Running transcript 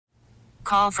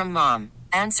Call from mom.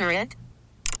 Answer it.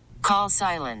 Call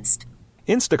silenced.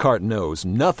 Instacart knows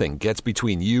nothing gets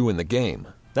between you and the game.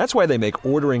 That's why they make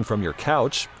ordering from your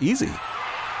couch easy.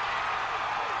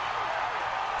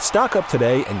 Stock up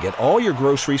today and get all your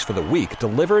groceries for the week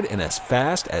delivered in as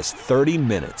fast as 30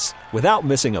 minutes without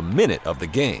missing a minute of the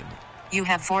game. You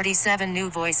have 47 new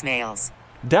voicemails.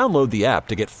 Download the app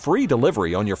to get free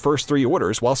delivery on your first 3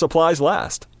 orders while supplies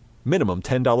last. Minimum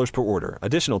 $10 per order.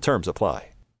 Additional terms apply.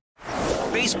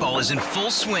 Baseball is in full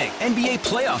swing. NBA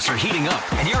playoffs are heating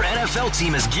up, and your NFL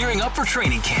team is gearing up for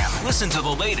training camp. Listen to the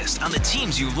latest on the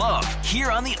teams you love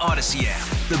here on the Odyssey app.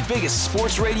 The biggest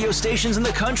sports radio stations in the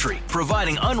country,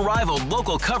 providing unrivaled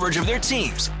local coverage of their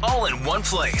teams, all in one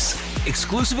place.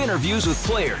 Exclusive interviews with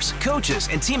players, coaches,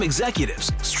 and team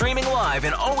executives, streaming live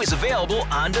and always available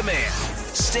on demand.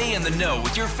 Stay in the know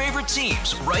with your favorite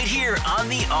teams right here on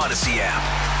the Odyssey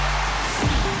app.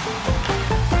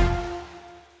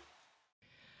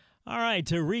 All right,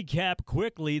 to recap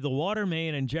quickly, the water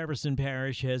main in Jefferson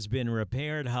Parish has been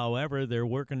repaired. However, they're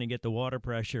working to get the water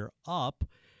pressure up.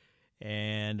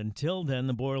 And until then,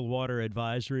 the boil water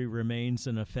advisory remains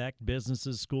in effect.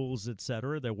 Businesses, schools,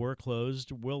 etc. that were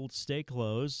closed will stay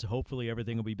closed. Hopefully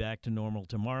everything will be back to normal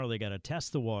tomorrow. They got to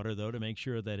test the water, though, to make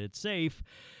sure that it's safe.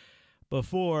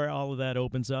 Before all of that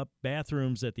opens up,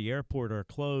 bathrooms at the airport are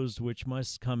closed, which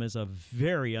must come as a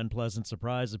very unpleasant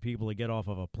surprise to people that get off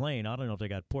of a plane. I don't know if they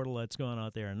got portalets going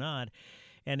out there or not.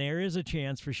 And there is a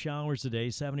chance for showers today,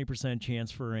 70%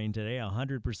 chance for rain today,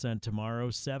 100% tomorrow,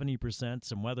 70%,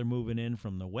 some weather moving in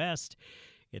from the west.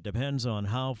 It depends on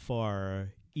how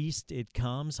far east it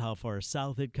comes, how far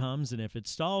south it comes, and if it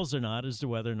stalls or not as to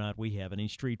whether or not we have any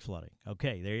street flooding.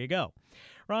 Okay, there you go.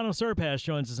 Ronal Serpas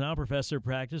joins us now, professor of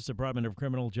practice, Department of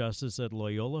Criminal Justice at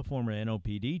Loyola, former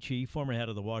NOPD chief, former head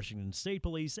of the Washington State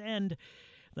Police and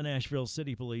the Nashville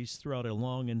City Police throughout a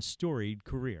long and storied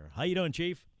career. How you doing,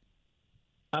 Chief?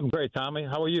 I'm great, Tommy.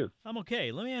 How are you? I'm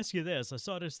okay. Let me ask you this. I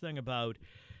saw this thing about,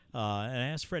 and I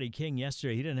asked Freddie King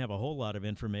yesterday. He didn't have a whole lot of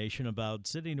information about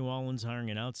City of New Orleans hiring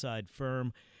an outside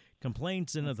firm.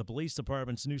 Complaints into the police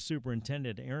department's new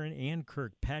superintendent, Aaron Ann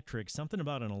Kirkpatrick, something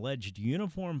about an alleged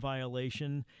uniform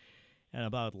violation and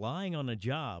about lying on the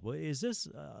job. Is this?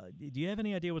 Do you have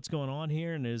any idea what's going on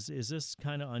here? And is this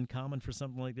kind of uncommon for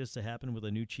something like this to happen with a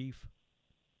new chief?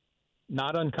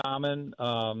 Not uncommon.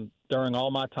 During all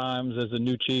my times as a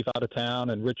new chief out of town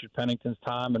and Richard Pennington's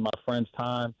time and my friend's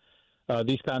time,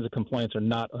 these kinds of complaints are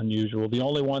not unusual. The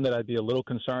only one that I'd be a little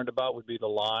concerned about would be the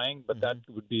lying, but that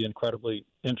would be incredibly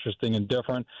interesting and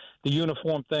different. The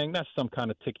uniform thing, that's some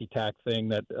kind of ticky-tack thing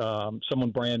that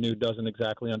someone brand new doesn't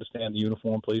exactly understand the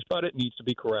uniform police, but it needs to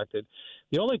be corrected.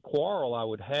 The only quarrel I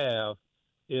would have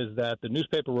is that the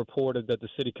newspaper reported that the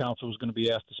city council was going to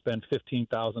be asked to spend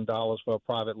 $15,000 for a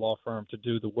private law firm to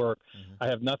do the work. I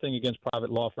have nothing against private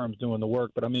law firms doing the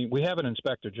work, but I mean, we have an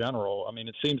inspector general. I mean,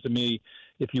 it seems to me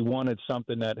if you wanted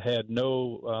something that had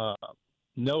nothing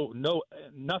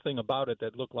about it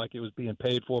that looked like it was being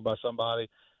paid for by somebody,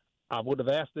 I would have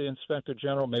asked the inspector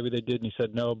general. Maybe they did, and he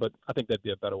said no, but I think that'd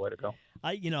be a better way to go.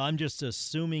 I'm just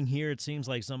assuming here. It seems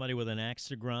like somebody with an axe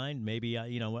to grind. Maybe, I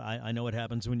know what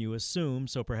happens when you assume,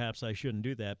 so perhaps I shouldn't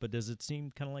do that. But does it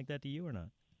seem kind of like that to you or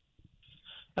not?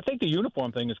 I think the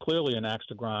uniform thing is clearly an axe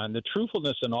to grind. The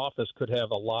truthfulness in office could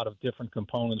have a lot of different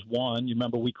components. One, you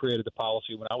remember we created the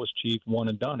policy when I was chief, one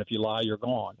and done. If you lie, you're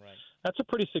gone. Right. That's a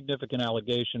pretty significant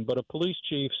allegation. But a police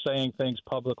chief saying things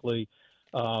publicly,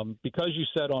 because you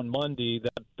said on Monday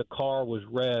that the car was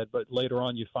red, but later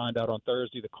on you find out on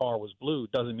Thursday the car was blue,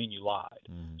 doesn't mean you lied.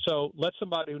 So let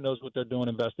somebody who knows what they're doing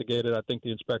investigate it. I think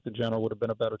the inspector general would have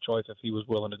been a better choice if he was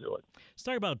willing to do it. Let's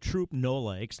talk about Troop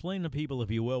NOLA. Explain to people, if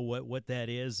you will, what that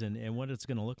is and what it's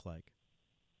going to look like.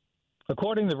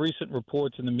 According to recent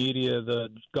reports in the media, the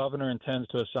governor intends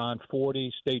to assign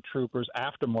 40 state troopers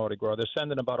after Mardi Gras. They're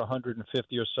sending about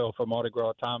 150 or so for Mardi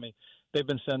Gras, Tommy. They've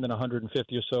been sending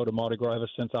 150 or so to Mardi Gras ever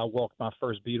since I walked my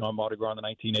first beat on Mardi Gras in the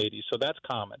 1980s. So that's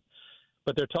common.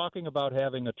 But they're talking about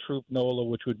having a troop NOLA,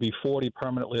 which would be 40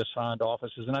 permanently assigned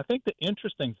officers. And I think the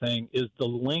interesting thing is the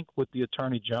link with the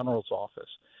Attorney General's office.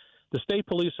 The state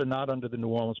police are not under the New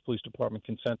Orleans Police Department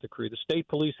consent decree. The state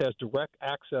police has direct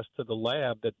access to the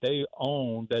lab that they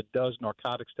own that does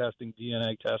narcotics testing,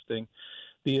 DNA testing.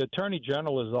 The Attorney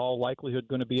General is all likelihood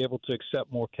going to be able to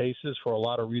accept more cases for a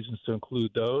lot of reasons to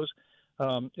include those.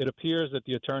 It appears that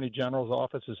the Attorney General's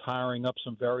office is hiring up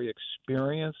some very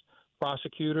experienced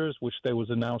prosecutors, which they was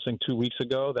announcing 2 weeks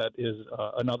ago. That is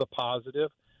another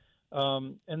positive.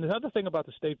 And the other thing about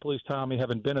the state police, Tommy,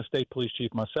 having been a state police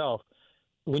chief myself,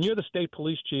 when you're the state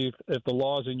police chief, if the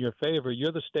law is in your favor,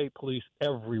 you're the state police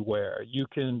everywhere. You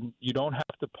don't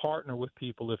have to partner with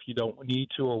people if you don't need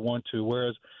to or want to.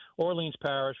 Whereas Orleans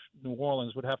Parish, New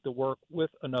Orleans would have to work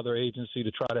with another agency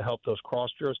to try to help those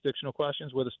cross-jurisdictional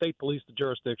questions. Where the state police, the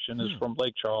jurisdiction is from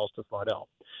Lake Charles to Slidell.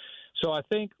 So I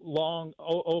think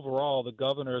overall, the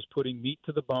governor is putting meat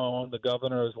to the bone. The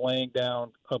governor is laying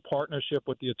down a partnership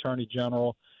with the attorney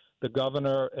general. The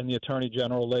governor and the attorney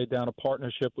general laid down a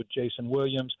partnership with Jason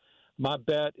Williams. My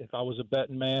bet, if I was a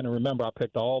betting man, and remember, I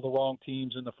picked all the wrong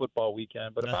teams in the football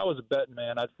weekend, but if I was a betting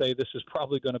man, I'd say this is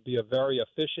probably going to be a very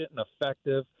efficient and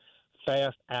effective,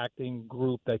 fast-acting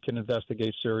group that can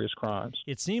investigate serious crimes.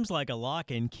 It seems like a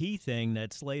lock and key thing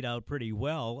that's laid out pretty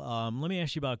well. Let me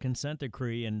ask you about consent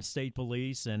decree and state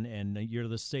police, and you're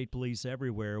the state police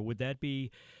everywhere. Would it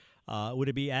be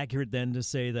accurate then to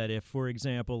say that if, for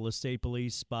example, the state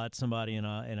police spot somebody in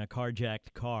a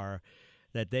carjacked car,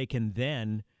 that they can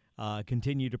then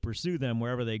continue to pursue them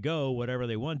wherever they go, whatever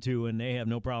they want to, and they have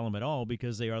no problem at all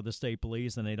because they are the state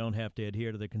police and they don't have to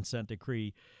adhere to the consent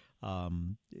decree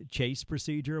chase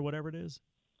procedure or whatever it is?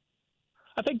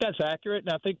 I think that's accurate,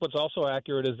 and I think what's also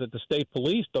accurate is that the state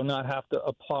police do not have to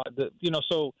apply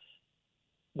so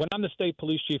when I'm the state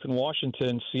police chief in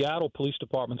Washington, Seattle Police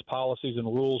Department's policies and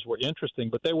rules were interesting,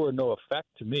 but they were of no effect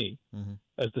to me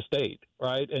as the state,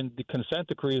 right? And the consent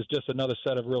decree is just another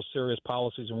set of real serious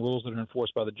policies and rules that are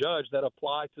enforced by the judge that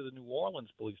apply to the New Orleans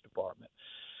Police Department.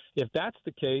 If that's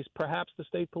the case, perhaps the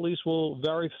state police will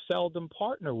very seldom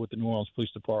partner with the New Orleans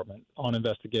Police Department on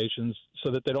investigations so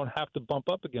that they don't have to bump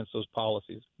up against those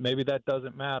policies. Maybe that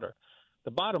doesn't matter. The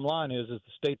bottom line is the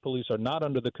state police are not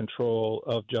under the control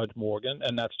of Judge Morgan,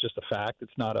 and that's just a fact.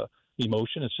 It's not a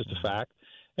emotion. It's just a fact.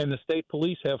 And the state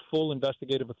police have full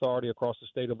investigative authority across the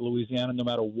state of Louisiana, no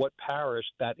matter what parish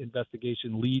that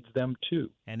investigation leads them to.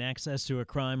 And access to a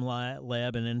crime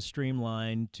lab and then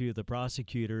streamlined to the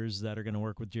prosecutors that are going to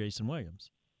work with Jason Williams.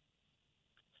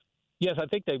 Yes, I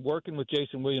think they're working with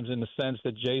Jason Williams in the sense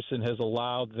that Jason has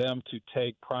allowed them to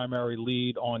take primary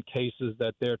lead on cases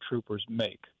that their troopers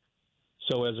make.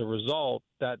 So as a result,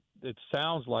 that it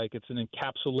sounds like it's an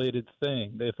encapsulated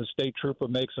thing. If a state trooper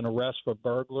makes an arrest for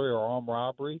burglary or armed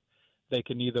robbery, they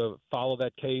can either follow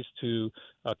that case to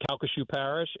Calcasieu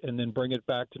Parish and then bring it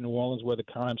back to New Orleans where the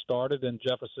crime started, and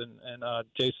Jefferson and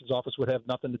Jason's office would have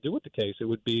nothing to do with the case. It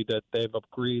would be that they've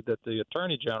agreed that the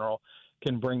attorney general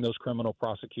can bring those criminal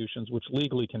prosecutions, which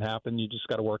legally can happen. You just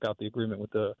got to work out the agreement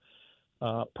with the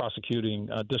prosecuting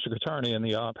district attorney in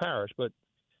the parish. But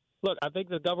look, I think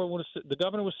the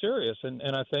governor was serious, and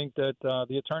I think that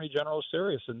the attorney general is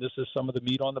serious, and this is some of the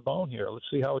meat on the bone here. Let's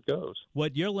see how it goes.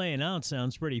 What you're laying out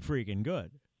sounds pretty freaking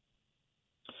good.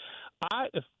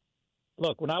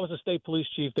 Look, when I was a state police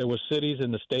chief, there were cities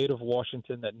in the state of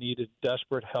Washington that needed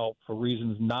desperate help for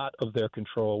reasons not of their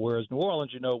control, whereas New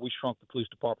Orleans, we shrunk the police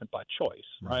department by choice,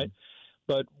 right?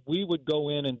 But we would go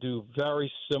in and do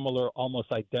very similar,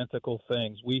 almost identical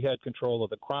things. We had control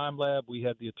of the crime lab. We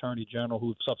had the attorney general,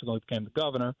 who subsequently became the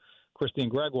governor, Christine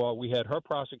Gregoire. We had her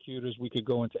prosecutors. We could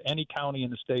go into any county in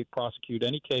the state, prosecute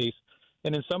any case.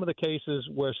 And in some of the cases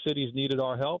where cities needed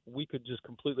our help, we could just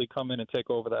completely come in and take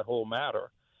over that whole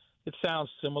matter. It sounds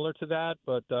similar to that,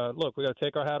 but look, we got to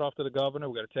take our hat off to the governor.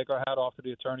 We got to take our hat off to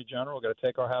the attorney general. We got to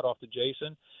take our hat off to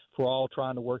Jason for all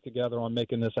trying to work together on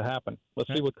making this happen.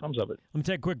 Let's see what comes of it. Let me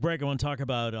take a quick break. I want to talk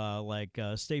about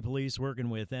state police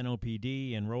working with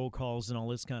NOPD and roll calls and all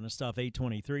this kind of stuff.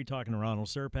 8:23, talking to Ronal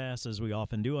Serpas, as we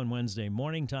often do on Wednesday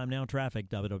morning. Time now, traffic,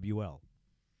 WWL.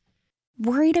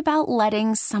 Worried about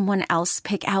letting someone else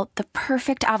pick out the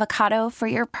perfect avocado for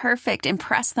your perfect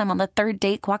impress them on the third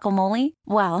date guacamole?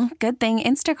 Well, good thing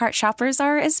Instacart shoppers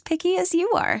are as picky as you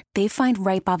are. They find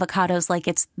ripe avocados like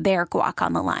it's their guac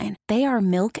on the line. They are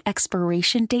milk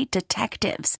expiration date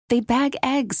detectives. They bag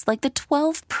eggs like the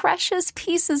 12 precious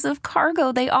pieces of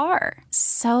cargo they are.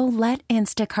 So let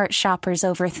Instacart shoppers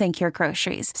overthink your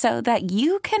groceries so that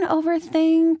you can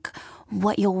overthink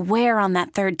what you'll wear on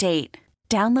that third date.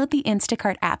 Download the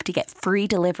Instacart app to get free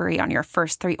delivery on your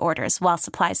first 3 orders while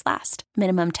supplies last.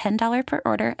 Minimum $10 per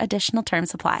order. Additional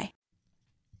terms apply.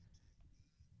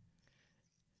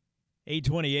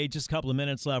 8:28, just a couple of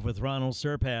minutes left with Ronal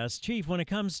Serpas. Chief, when it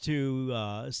comes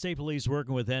to state police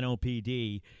working with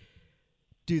NOPD,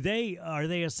 are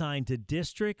they assigned to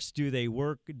districts? Do they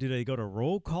go to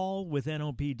roll call with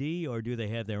NOPD, or do they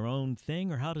have their own thing,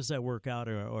 or how does that work out,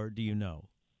 or do you know?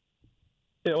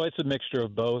 It's a mixture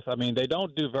of both. I mean, they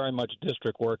don't do very much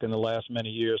district work in the last many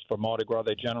years for Mardi Gras.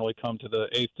 They generally come to the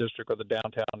 8th District or the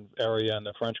downtown area and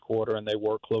the French Quarter, and they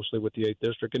work closely with the 8th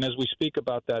District. And as we speak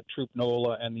about that Troop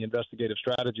NOLA and the investigative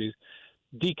strategies,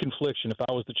 deconfliction. If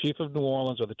I was the chief of New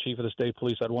Orleans or the chief of the state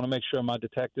police, I'd want to make sure my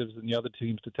detectives and the other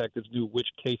team's detectives knew which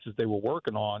cases they were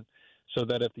working on, so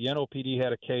that if the NOPD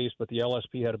had a case but the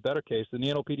LSP had a better case, then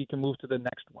the NOPD can move to the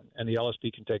next one and the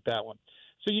LSP can take that one.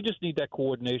 So you just need that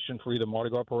coordination for either Mardi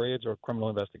Gras parades or criminal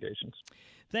investigations.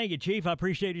 Thank you, Chief. I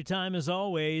appreciate your time as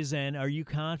always. And are you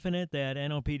confident that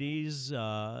NOPD's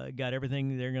got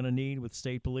everything they're going to need with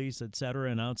state police, et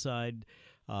cetera, and outside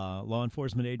law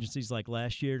enforcement agencies like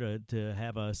last year to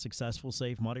have a successful,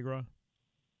 safe Mardi Gras?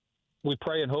 We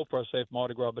pray and hope for a safe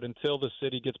Mardi Gras, but until the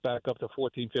city gets back up to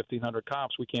 1,500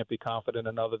 cops, we can't be confident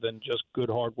in other than just good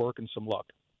hard work and some luck.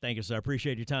 Thank you, sir.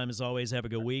 Appreciate your time as always. Have a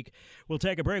good week. We'll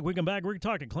take a break. We come back. We're going to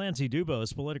talk to Clancy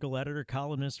Dubose, political editor,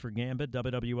 columnist for Gambit,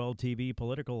 WWL-TV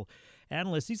political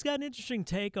analyst. He's got an interesting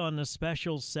take on the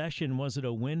special session. Was it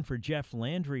a win for Jeff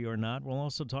Landry or not? We'll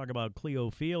also talk about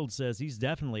Cleo Field says he's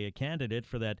definitely a candidate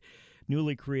for that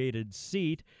newly created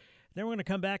seat. Then we're going to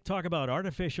come back, talk about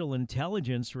artificial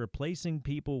intelligence replacing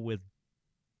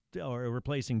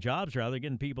jobs,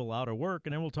 getting people out of work,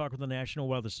 and then we'll talk with the National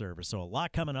Weather Service. So a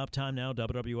lot coming up. Time now,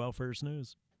 WWL First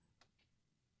News.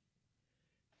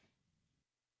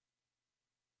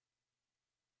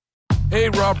 Hey,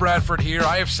 Rob Bradford here.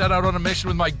 I have set out on a mission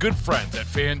with my good friends at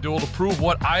FanDuel to prove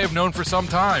what I have known for some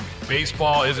time.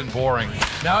 Baseball isn't boring.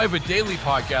 Now I have a daily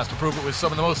podcast to prove it with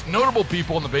some of the most notable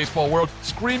people in the baseball world,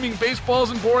 screaming baseball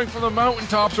isn't boring from the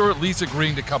mountaintops, or at least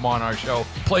agreeing to come on our show.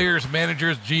 Players,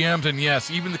 managers, GMs, and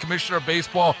yes, even the commissioner of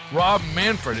baseball, Rob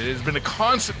Manfred. It has been a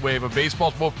constant wave of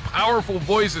baseball's most powerful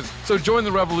voices. So join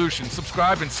the revolution.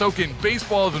 Subscribe and soak in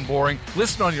Baseball Isn't Boring.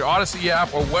 Listen on your Odyssey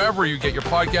app or wherever you get your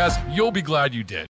podcasts. You'll be glad you did.